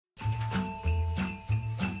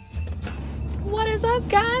is up,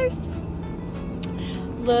 guys?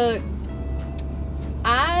 Look,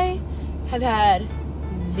 I have had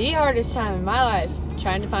the hardest time in my life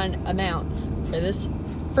trying to find a mount for this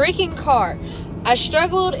freaking car. I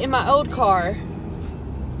struggled in my old car,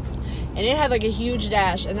 and it had like a huge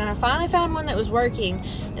dash, and then I finally found one that was working,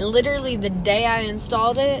 and literally the day I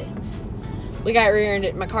installed it, we got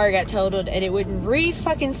rear-ended, my car got totaled, and it wouldn't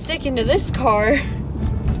fucking stick into this car.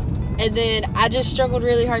 And then I just struggled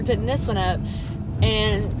really hard putting this one up.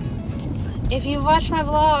 And if you've watched my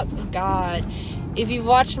vlog, oh God, if you've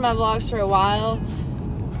watched my vlogs for a while,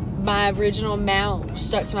 my original mount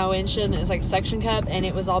stuck to my windshield, and it was like a suction cup, and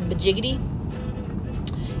it was all bajiggity.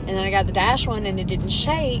 And then I got the dash one, and it didn't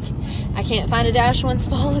shake. I can't find a dash one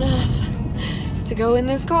small enough to go in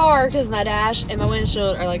this car because my dash and my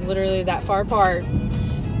windshield are like literally that far apart.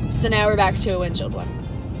 So now we're back to a windshield one.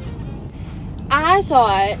 I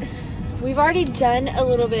thought, we've already done a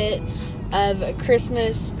little bit of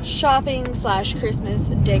Christmas shopping / Christmas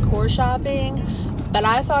decor shopping, but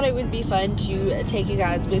I thought it would be fun to take you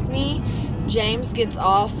guys with me. James gets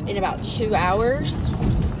off in about 2 hours.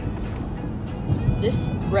 This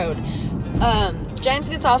road. James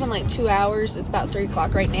gets off in like 2 hours. It's about 3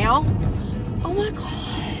 o'clock right now. Oh my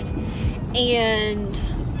God. And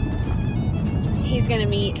he's gonna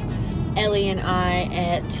meet Ellie and I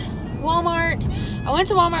at Walmart. I went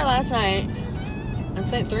to Walmart last night. I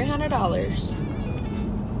spent $300.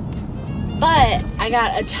 But I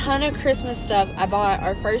got a ton of Christmas stuff. I bought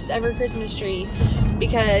our first ever Christmas tree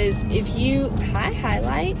because if you,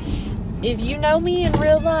 highlight, if you know me in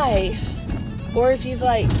real life, or if you've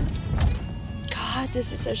like, God,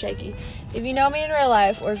 this is so shaky. If you know me in real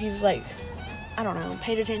life, or if you've like, I don't know,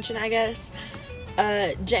 paid attention, I guess.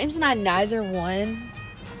 James and I, neither one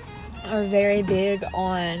are very big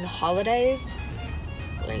on holidays,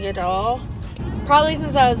 like at all. Probably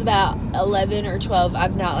since I was about 11 or 12,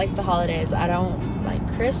 I've not liked the holidays. I don't like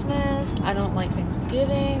Christmas. I don't like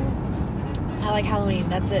Thanksgiving. I like Halloween.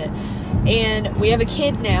 That's it. And we have a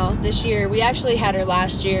kid now this year. We actually had her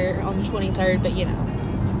last year on the 23rd, but you know,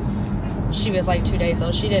 she was like 2 days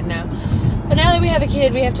old. She didn't know. But now that we have a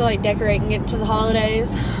kid, we have to like decorate and get to the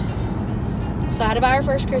holidays. So I had to buy our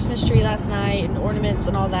first Christmas tree last night and ornaments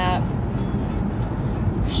and all that.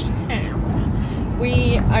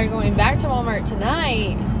 We are going back to Walmart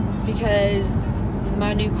tonight because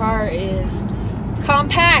my new car is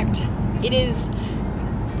compact. It is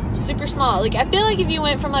super small. Like, I feel like if you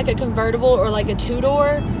went from like a convertible or like a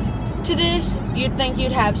 2-door to this, you'd think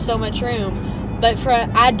you'd have so much room. But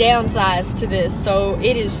I downsized to this, so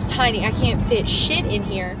it is tiny. I can't fit shit in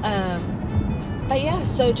here. But yeah,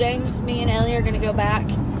 so James, me, and Ellie are gonna go back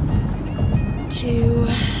to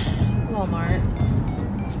Walmart.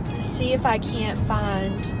 See if I can't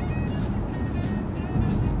find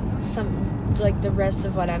some, like, the rest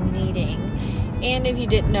of what I'm needing. And if you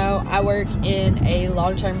didn't know, I work in a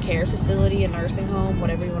long-term care facility, a nursing home,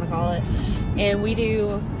 whatever you want to call it. And we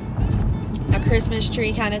do a Christmas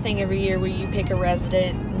tree kind of thing every year where you pick a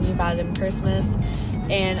resident and you buy them Christmas.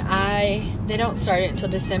 And they don't start it until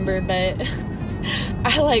December, but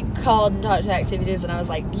I like called and talked to Activities, and I was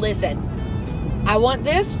like, listen, I want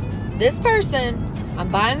this person, I'm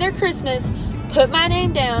buying their Christmas, put my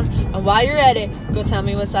name down, and while you're at it, go tell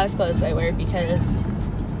me what size clothes they wear, because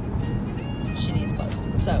she needs clothes.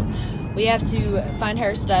 So we have to find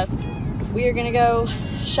her stuff. We are gonna go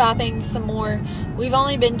shopping some more. We've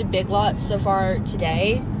only been to Big Lots so far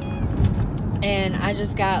today, and I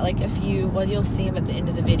just got like a few, well, you'll see them at the end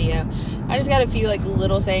of the video. I just got a few like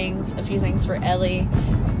little things, a few things for Ellie.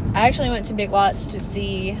 I actually went to Big Lots to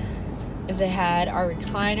see if they had our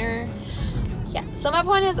recliner. Yeah, so my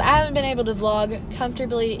point is, I haven't been able to vlog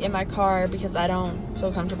comfortably in my car because I don't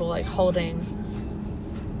feel comfortable like holding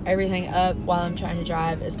everything up while I'm trying to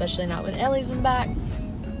drive, especially not when Ellie's in the back.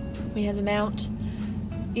 We have the mount.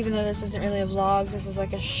 Even though this isn't really a vlog, this is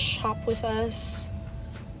like a shop with us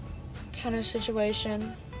kind of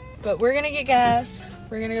situation. But we're gonna get gas,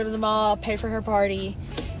 we're gonna go to the mall, pay for her party,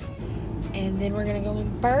 and then we're gonna go in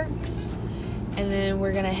Burkes, and then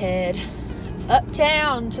we're gonna head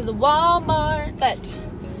uptown to the Walmart. But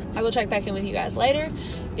I will check back in with you guys later.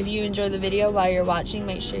 If you enjoy the video while you're watching,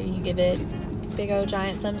 make sure you give it a big old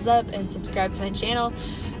giant thumbs up and subscribe to my channel.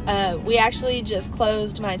 We actually just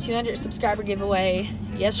closed my 200 subscriber giveaway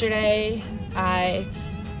yesterday. I,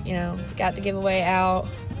 got the giveaway out.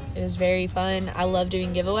 It was very fun. I love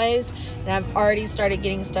doing giveaways, and I've already started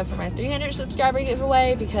getting stuff for my 300 subscriber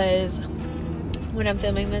giveaway because when I'm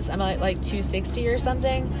filming this, I'm at like 260 or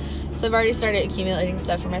something. So I've already started accumulating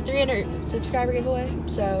stuff for my 300 subscriber giveaway.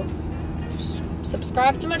 So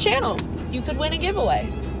subscribe to my channel. You could win a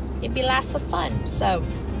giveaway. it'd be lots of fun. So,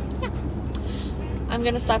 yeah. I'm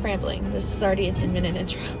gonna stop rambling. This is already a 10-minute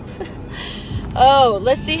intro. Oh,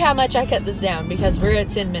 let's see how much I cut this down because we're at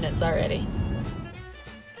 10 minutes already.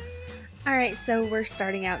 Alright, so we're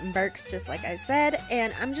starting out in Burkes, just like I said,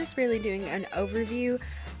 and I'm just really doing an overview.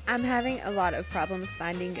 I'm having a lot of problems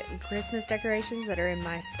finding Christmas decorations that are in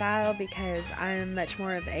my style because I'm much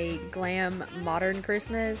more of a glam, modern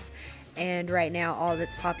Christmas, and right now all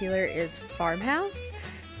that's popular is farmhouse.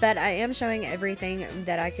 But I am showing everything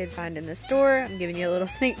that I could find in the store. I'm giving you a little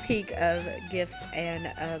sneak peek of gifts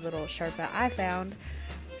and a little Sherpa I found.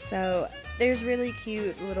 So there's really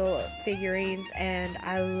cute little figurines, and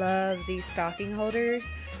I love these stocking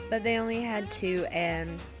holders, but they only had 2,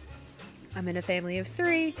 and I'm in a family of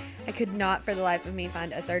 3. I could not for the life of me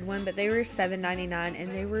find a third one, but they were $7.99, and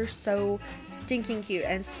they were so stinking cute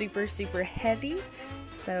and super, super heavy.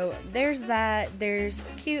 So there's that. There's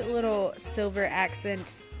cute little silver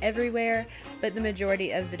accents everywhere, but the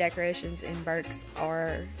majority of the decorations in Burkes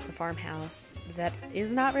are the farmhouse. That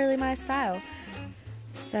is not really my style.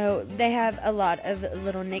 So they have a lot of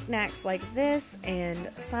little knickknacks like this, and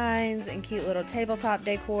signs, and cute little tabletop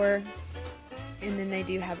decor. And then they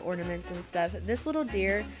do have ornaments and stuff. This little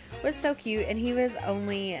deer was so cute, and he was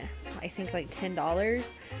only, I think, like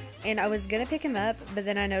 $10. And I was gonna pick him up, but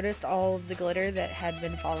then I noticed all of the glitter that had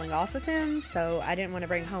been falling off of him, so I didn't want to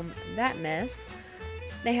bring home that mess.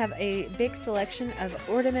 They have a big selection of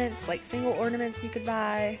ornaments, like single ornaments you could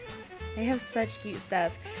buy. They have such cute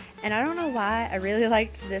stuff. And I don't know why, I really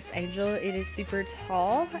liked this angel. It is super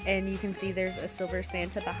tall, and you can see there's a silver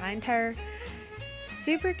Santa behind her.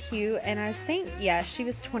 Super cute, and I think, yeah, she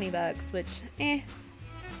was 20 bucks, which,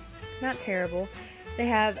 not terrible. They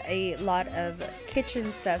have a lot of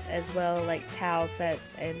kitchen stuff as well, like towel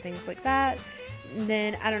sets and things like that. And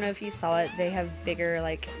then, I don't know if you saw it, they have bigger,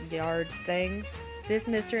 like, yard things. This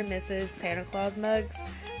Mr. and Mrs. Santa Claus mug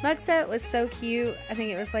set was so cute. I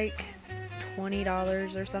think it was like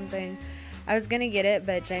 $20 or something. I was gonna get it,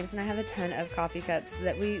 but James and I have a ton of coffee cups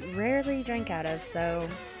that we rarely drink out of, so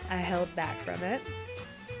I held back from it.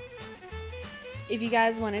 If you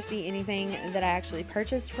guys want to see anything that I actually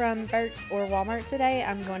purchased from Burkes or Walmart today,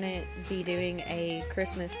 I'm going to be doing a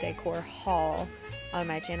Christmas decor haul on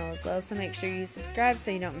my channel as well, so make sure you subscribe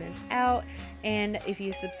so you don't miss out. And if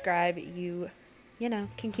you subscribe, you know,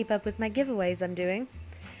 can keep up with my giveaways I'm doing.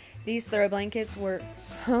 These throw blankets were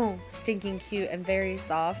so stinking cute and very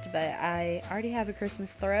soft, but I already have a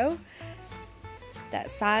Christmas throw.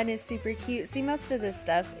 That sign is super cute. See, most of this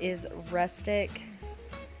stuff is rustic,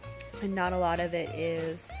 and not a lot of it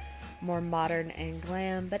is more modern and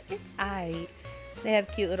glam, but it's aight. They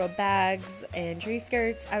have cute little bags and tree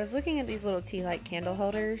skirts. I was looking at these little tea light candle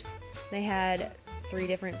holders. They had 3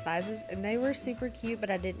 different sizes, and they were super cute, but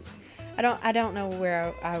I don't know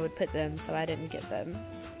where I would put them, so I didn't get them.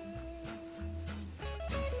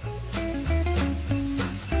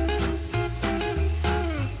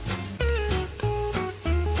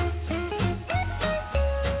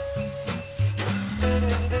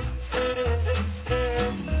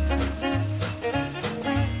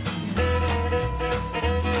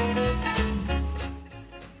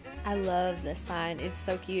 I love this sign. It's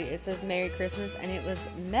so cute. It says Merry Christmas, and it was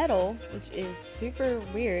metal, which is super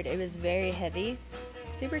weird. It was very heavy.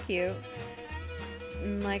 Super cute.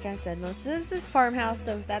 And like I said, most of this is farmhouse,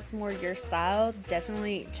 so if that's more your style,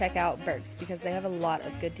 definitely check out Burkes because they have a lot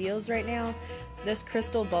of good deals right now. This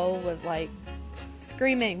crystal bowl was like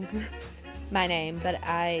screaming my name, but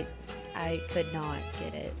I could not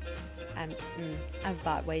get it. I've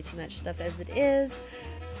bought way too much stuff as it is.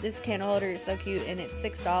 This candle holder is so cute, and it's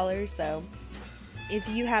 $6, so if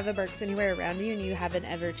you have a Burkes anywhere around you and you haven't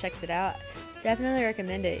ever checked it out, definitely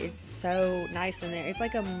recommend it. It's so nice in there. It's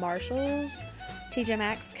like a Marshall's, TJ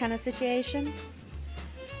Maxx kind of situation.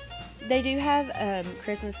 They do have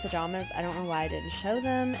Christmas pajamas. I don't know why I didn't show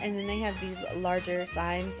them. And then they have these larger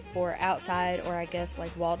signs for outside, or I guess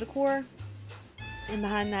like wall decor. And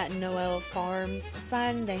behind that Noel Farms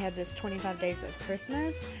sign, they have this 25 Days of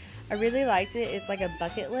Christmas. I really liked it. It's like a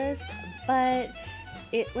bucket list, but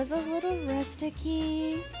it was a little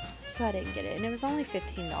rustic-y, so I didn't get it. And it was only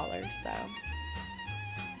 $15, so.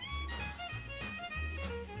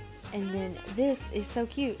 And then this is so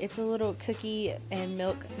cute. It's a little cookie and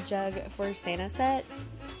milk jug for Santa set.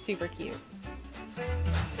 Super cute.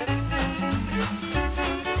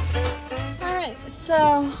 Alright,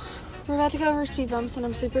 so we're about to go over speed bumps, and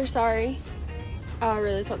I'm super sorry. Oh, I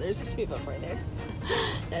really thought there was a speed bump right there.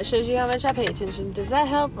 That shows you how much I pay attention. Does that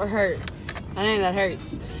help or hurt? I know that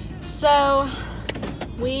hurts. So,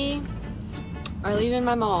 we are leaving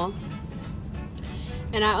my mall,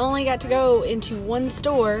 and I only got to go into one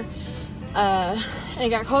store, and it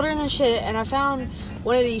got colder than shit, and I found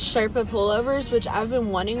one of these Sherpa pullovers, which I've been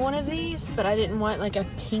wanting one of these, but I didn't want like a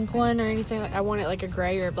pink one or anything. I wanted like a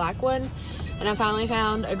gray or a black one, and I finally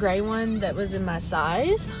found a gray one that was in my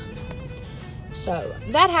size. So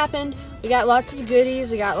that happened. We got lots of goodies,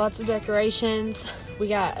 we got lots of decorations, we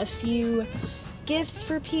got a few gifts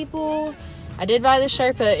for people. I did buy the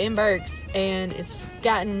Sherpa in Burkes, and it's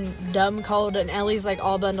gotten dumb cold, and Ellie's like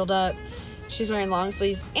all bundled up. She's wearing long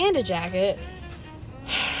sleeves and a jacket.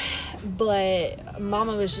 But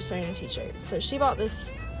Mama was just wearing a t-shirt, so she bought this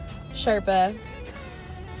Sherpa,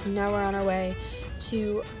 and now we're on our way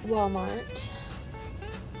to Walmart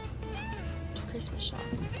to Christmas shop.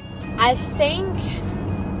 I think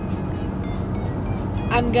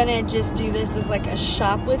I'm gonna just do this as like a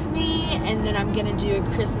shop with me, and then I'm gonna do a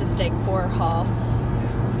Christmas decor haul.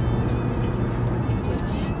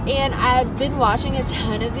 And I've been watching a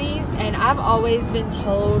ton of these, and I've always been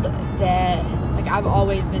told that, like, I've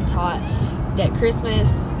always been taught that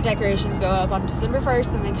Christmas decorations go up on December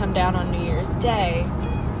 1st and then come down on New Year's Day.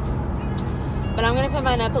 But I'm going to put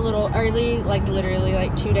mine up a little early, like literally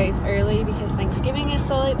like 2 days early, because Thanksgiving is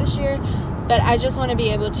so late this year. But I just want to be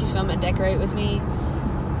able to film and decorate with me,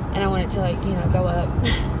 and I want it to, like, you know, go up.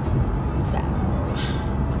 So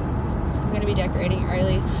I'm going to be decorating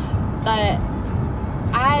early. But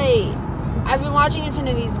I've been watching a ton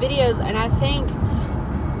of these videos, and I think,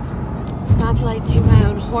 not to like toot my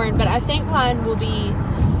own horn, but I think mine will be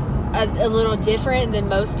a little different than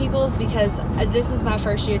most people's, because this is my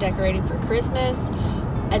first year decorating for Christmas,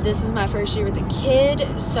 and this is my first year with a kid,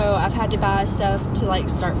 so I've had to buy stuff to like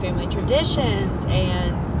start family traditions,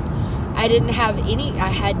 and I didn't have any, I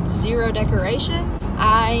had zero decorations.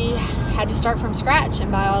 I had to start from scratch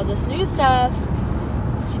and buy all this new stuff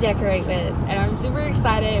to decorate with, and I'm super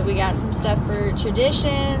excited. We got some stuff for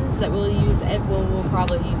traditions that we'll use. We'll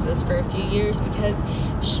probably use this for a few years, because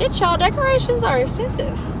shit, y'all, decorations are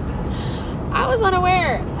expensive. I was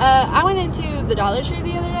unaware. I went into the Dollar Tree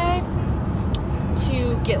the other day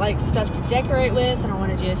to get like stuff to decorate with, and I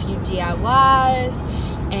want to do a few DIYs,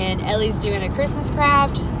 and Ellie's doing a Christmas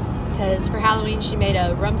craft, because for Halloween she made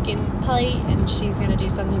a rumpkin plate, and she's going to do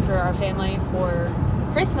something for our family for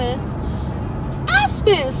Christmas. I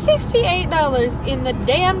spent $68 in the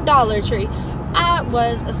damn Dollar Tree. I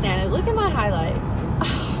was astounded. Look at my highlight.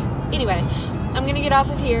 Anyway, I'm going to get off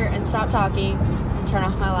of here and stop talking and turn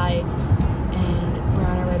off my light. And we're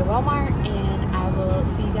on our way to Walmart, and I will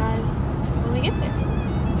see you guys when we get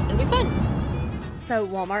there. It'll be fun. So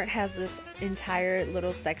Walmart has this entire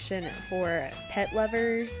little section for pet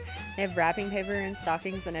lovers. They have wrapping paper and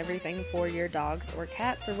stockings and everything for your dogs or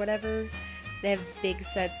cats or whatever. They have big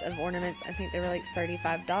sets of ornaments. I think they were like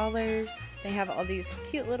 $35. They have all these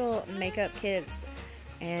cute little makeup kits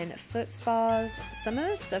and foot spas. Some of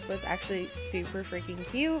this stuff was actually super freaking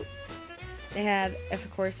cute. They have, of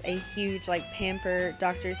course, a huge like Pamper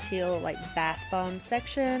Dr. Teal like bath bomb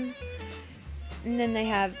section. And then they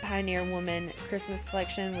have Pioneer Woman Christmas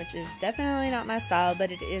collection, which is definitely not my style,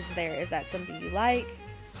 but it is there if that's something you like.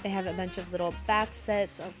 They have a bunch of little bath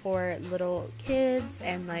sets for little kids,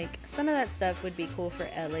 and like some of that stuff would be cool for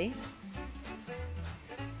Ellie.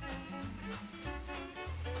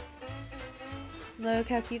 Look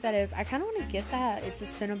how cute that is. I kind of want to get that. It's a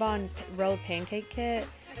Cinnabon rolled pancake kit.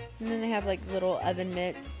 And then they have like little oven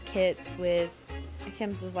mitts kits with, it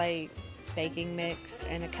comes with like baking mix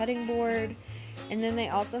and a cutting board. And then they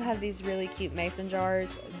also have these really cute mason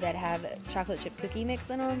jars that have chocolate chip cookie mix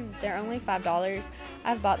in them. They're only $5.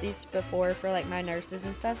 I've bought these before for like my nurses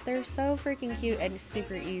and stuff. They're so freaking cute and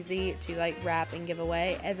super easy to like wrap and give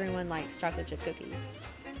away. Everyone likes chocolate chip cookies.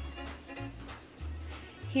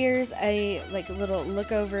 Here's a like little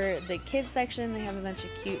look over the kids section. They have a bunch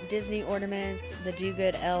of cute Disney ornaments. The Do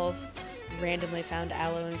Good Elf randomly found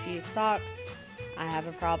aloe infused socks. I have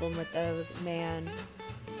a problem with those, man.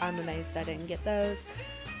 I'm amazed I didn't get those.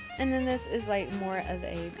 And then this is like more of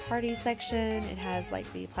a party section. It has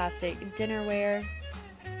like the plastic dinnerware.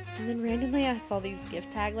 And then randomly I saw these gift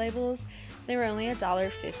tag labels. They were only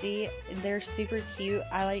 $1.50. They're super cute.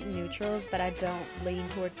 I like neutrals, but I don't lean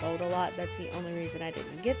toward gold a lot. That's the only reason I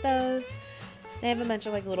didn't get those. They have a bunch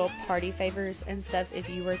of like little party favors and stuff if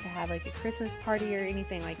you were to have like a Christmas party or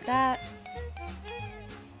anything like that.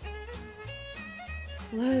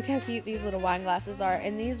 Look how cute these little wine glasses are,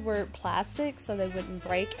 and these were plastic so they wouldn't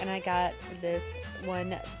break, and I got this one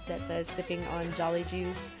that says sipping on Jolly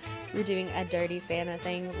Juice. We're doing a dirty Santa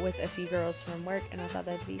thing with a few girls from work, and I thought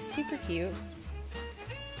that'd be super cute.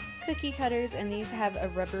 Cookie cutters, and these have a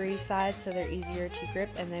rubbery side so they're easier to grip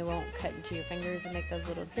and they won't cut into your fingers and make those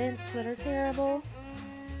little dents that are terrible.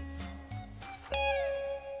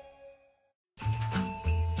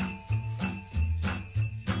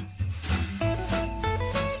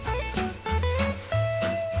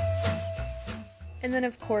 And then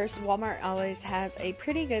of course Walmart always has a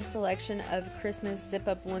pretty good selection of Christmas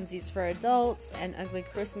zip-up onesies for adults and ugly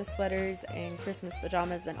Christmas sweaters and Christmas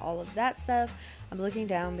pajamas and all of that stuff. I'm looking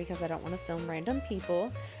down because I don't want to film random people,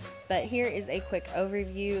 but here is a quick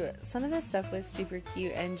overview. Some of this stuff was super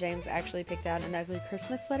cute, and James actually picked out an ugly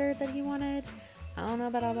Christmas sweater that he wanted. I don't know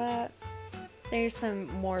about all that. There's some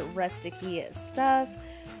more rustic-y stuff.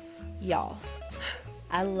 Y'all,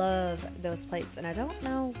 I love those plates, and I don't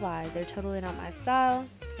know why. They're totally not my style.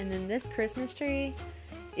 And then this Christmas tree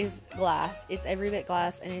is glass. It's every bit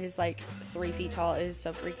glass, and it is like 3 feet tall. It is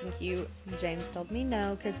so freaking cute. James told me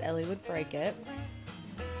no because Ellie would break it.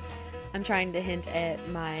 I'm trying to hint at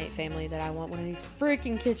my family that I want one of these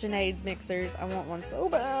freaking KitchenAid mixers. I want one so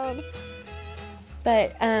bad.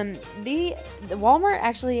 But the Walmart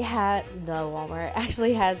actually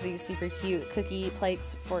has these super cute cookie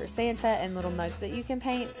plates for Santa and little mugs that you can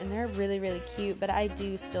paint, and they're really, really cute. But I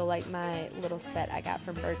do still like my little set I got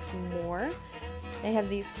from Burkes more. They have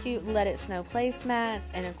these cute Let It Snow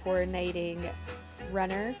placemats and a coordinating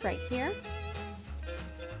runner right here.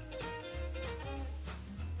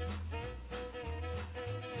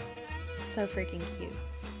 So freaking cute.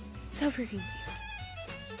 So freaking cute.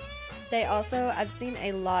 They also, I've seen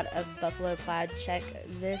a lot of buffalo plaid check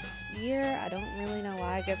this year. I don't really know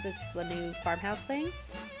why. I guess it's the new farmhouse thing.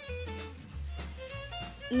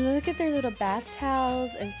 Look at their little bath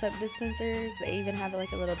towels and soap dispensers. They even have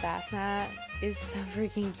like a little bath mat. It's so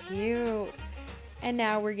freaking cute. And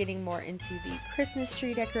now we're getting more into the Christmas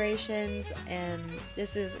tree decorations, and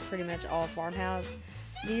this is pretty much all farmhouse.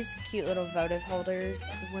 These cute little votive holders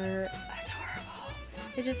were adorable.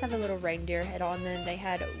 They just have a little reindeer head on them. They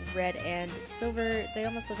had red and silver. They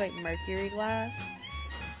almost look like mercury glass.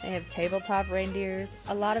 They have tabletop reindeers.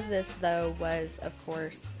 A lot of this, though, was, of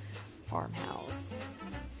course, farmhouse.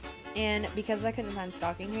 And because I couldn't find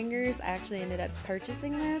stocking hangers, I actually ended up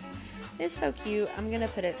purchasing this. It's so cute. I'm going to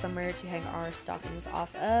put it somewhere to hang our stockings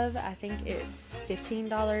off of. I think it's $15,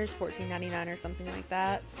 $14.99 or something like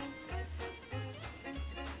that.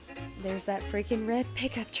 There's that freaking red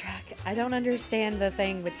pickup truck. I don't understand the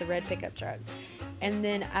thing with the red pickup truck. And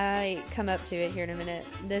then I come up to it here in a minute.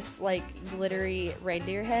 This like glittery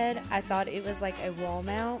reindeer head, I thought it was like a wall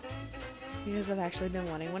mount because I've actually been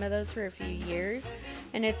wanting one of those for a few years.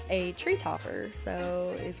 And it's a tree topper.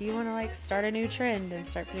 So if you want to like start a new trend and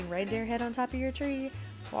start putting reindeer head on top of your tree,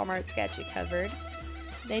 Walmart's got you covered.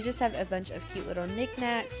 They just have a bunch of cute little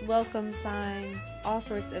knickknacks, welcome signs, all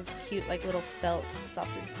sorts of cute like little felt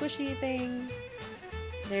soft and squishy things.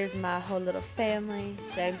 There's my whole little family.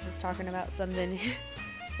 James is talking about something.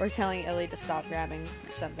 We're telling Ellie to stop grabbing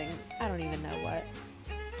something. I don't even know what.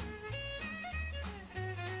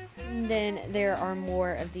 And then there are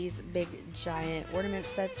more of these big giant ornament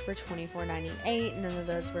sets for $24.98. None of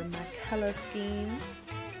those were my color scheme.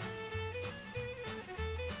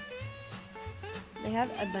 They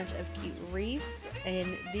have a bunch of cute wreaths,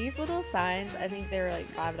 and these little signs, I think they were like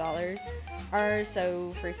 $5, are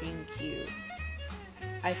so freaking cute.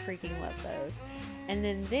 I freaking love those. And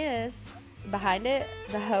then this, behind it,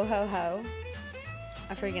 the ho ho ho,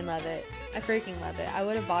 I freaking love it. I freaking love it. I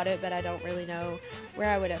would have bought it, but I don't really know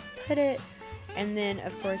where I would have put it. And then,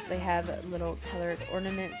 of course, they have little colored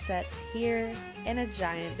ornament sets here, and a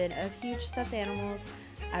giant bin of huge stuffed animals.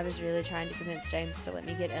 I was really trying to convince James to let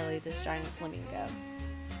me get Ellie this giant flamingo.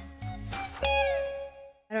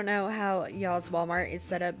 I don't know how y'all's Walmart is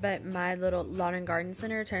set up, but my little lawn and garden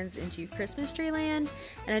center turns into Christmas tree land,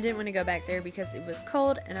 and I didn't want to go back there because it was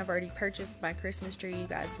cold, and I've already purchased my Christmas tree. You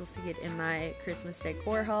guys will see it in my Christmas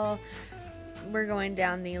decor haul. We're going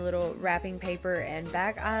down the little wrapping paper and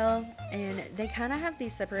bag aisle, and they kind of have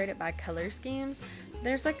these separated by color schemes.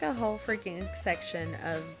 There's like a whole freaking section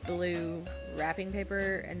of blue wrapping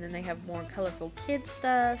paper, and then they have more colorful kid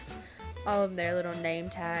stuff, all of their little name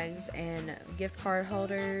tags and gift card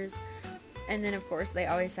holders. And then of course they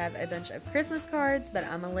always have a bunch of Christmas cards, but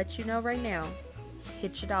I'm gonna let you know right now,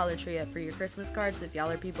 hit your Dollar Tree up for your Christmas cards if y'all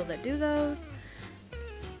are people that do those.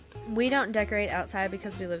 We don't decorate outside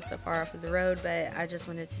because we live so far off of the road, but I just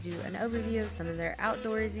wanted to do an overview of some of their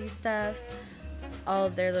outdoorsy stuff. All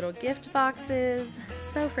of their little gift boxes,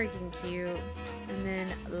 so freaking cute. And then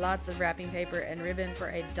lots of wrapping paper and ribbon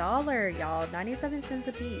for $1, y'all, 97 cents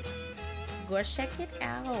a piece. Go check it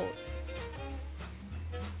out.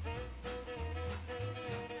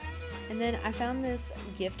 And then I found this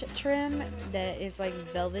gift trim that is like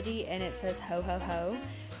velvety, and it says ho ho ho.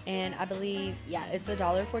 And I believe, yeah, it's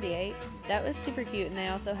 $1.48. That was super cute. And they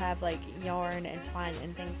also have like yarn and twine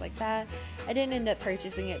and things like that. I didn't end up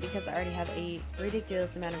purchasing it because I already have a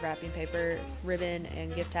ridiculous amount of wrapping paper, ribbon,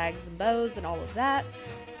 and gift tags and bows and all of that.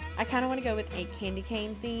 I kind of want to go with a candy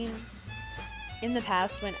cane theme. In the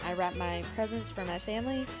past, when I wrap my presents for my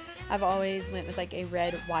family, I've always went with like a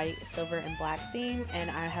red, white, silver, and black theme, and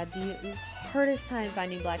I had the hardest time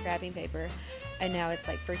finding black wrapping paper, and now it's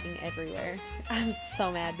like freaking everywhere. I'm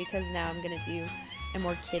so mad because now I'm gonna do a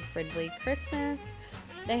more kid-friendly Christmas.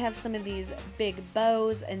 They have some of these big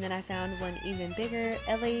bows, and then I found one even bigger.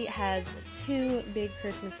 Ellie has 2 big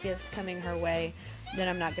Christmas gifts coming her way that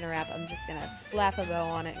I'm not gonna wrap. I'm just gonna slap a bow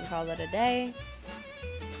on it and call it a day.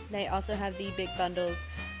 They also have the big bundles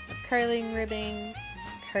of curling ribbon.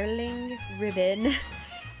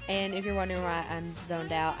 And if you're wondering why I'm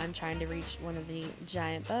zoned out, I'm trying to reach one of the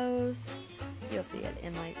giant bows. You'll see it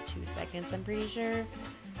in like 2 seconds, I'm pretty sure.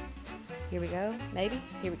 Here we go. Maybe.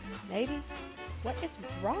 Maybe. What is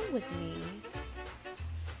wrong with me?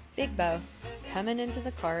 Big bow coming into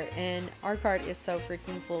the cart, and our cart is so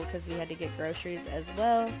freaking full because we had to get groceries as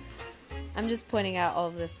well. I'm just pointing out all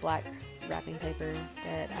of this black wrapping paper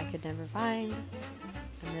that I could never find.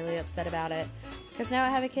 I'm really upset about it because now I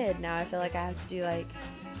have a kid. Now I feel like I have to do like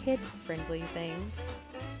kid-friendly things.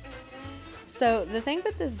 So the thing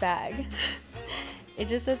with this bag, it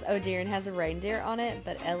just says oh dear and has a reindeer on it,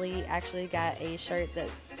 but Ellie actually got a shirt that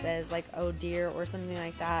says like oh dear or something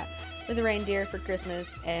like that with a reindeer for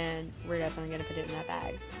Christmas, and we're definitely going to put it in that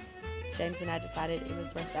bag. James and I decided it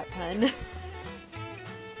was worth that pun.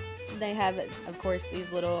 They have, of course,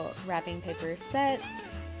 these little wrapping paper sets.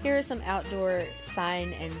 Here are some outdoor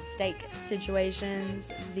sign and stake situations.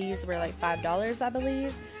 These were like $5, I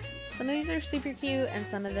believe. Some of these are super cute, and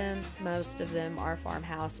some of them, most of them, are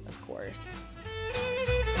farmhouse, of course.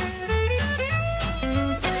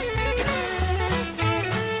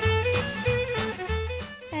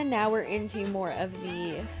 And now we're into more of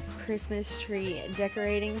the Christmas tree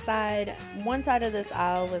decorating side. One side of this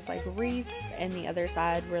aisle was like wreaths, and the other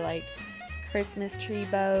side were like Christmas tree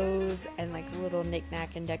bows and like little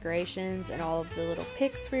knick-knack and decorations and all of the little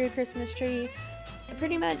picks for your Christmas tree. I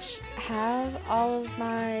pretty much have all of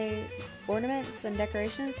my ornaments and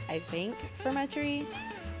decorations, I think, for my tree.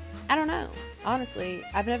 I don't know. Honestly,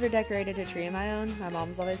 I've never decorated a tree of my own. My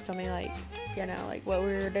mom's always told me like, you know, like what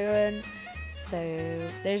we were doing. So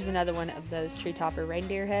there's another one of those tree topper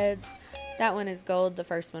reindeer heads. That one is gold. The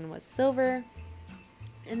first one was silver.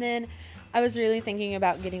 And then I was really thinking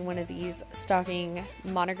about getting one of these stocking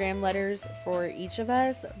monogram letters for each of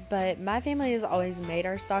us, but my family has always made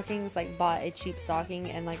our stockings, like bought a cheap stocking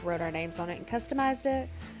and like wrote our names on it and customized it.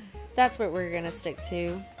 That's what we're gonna stick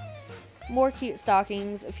to. More cute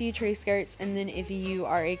stockings, a few tree skirts, and then if you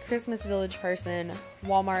are a Christmas Village person,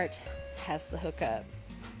 Walmart has the hookup.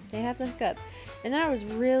 They have the hookup. And then I was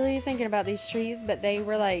really thinking about these trees, but they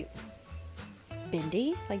were like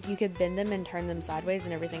bendy, like you could bend them and turn them sideways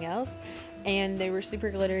and everything else, and they were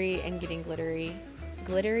super glittery and getting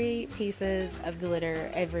glittery pieces of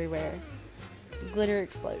glitter everywhere. Glitter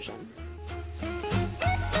explosion.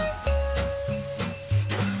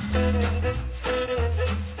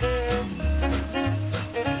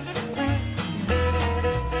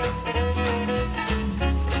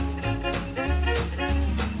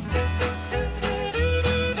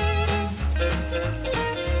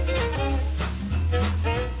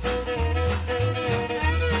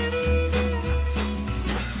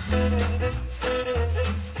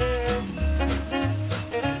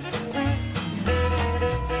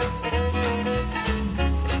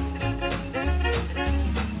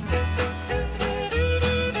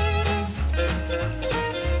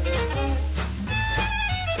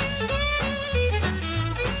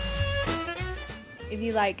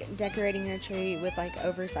 Like decorating your tree with like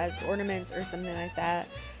oversized ornaments or something like that,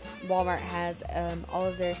 Walmart has all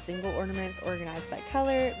of their single ornaments organized by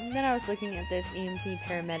color. And then I was looking at this EMT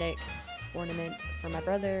paramedic ornament for my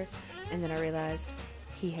brother, and then I realized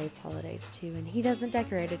he hates holidays too and he doesn't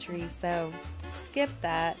decorate a tree, so skip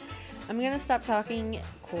that. I'm gonna stop talking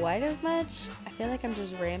quite as much. I feel like I'm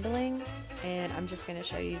just rambling, and I'm just gonna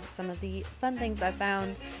show you some of the fun things I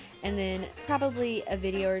found, and then probably a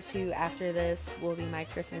video or two after this will be my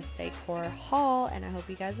Christmas decor haul, and I hope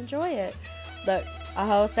you guys enjoy it. Look, a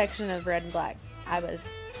whole section of red and black. I was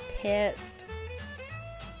pissed.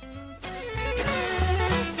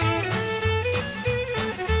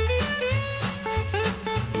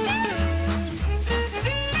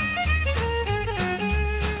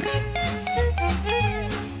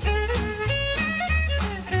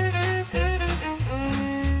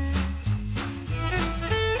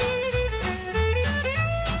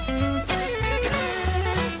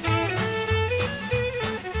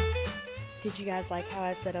 Did you guys like how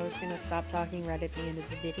I said I was going to stop talking right at the end of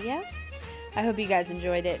the video? I hope you guys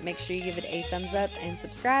enjoyed it. Make sure you give it a thumbs up and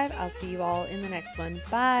subscribe. I'll see you all in the next one.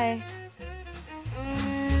 Bye.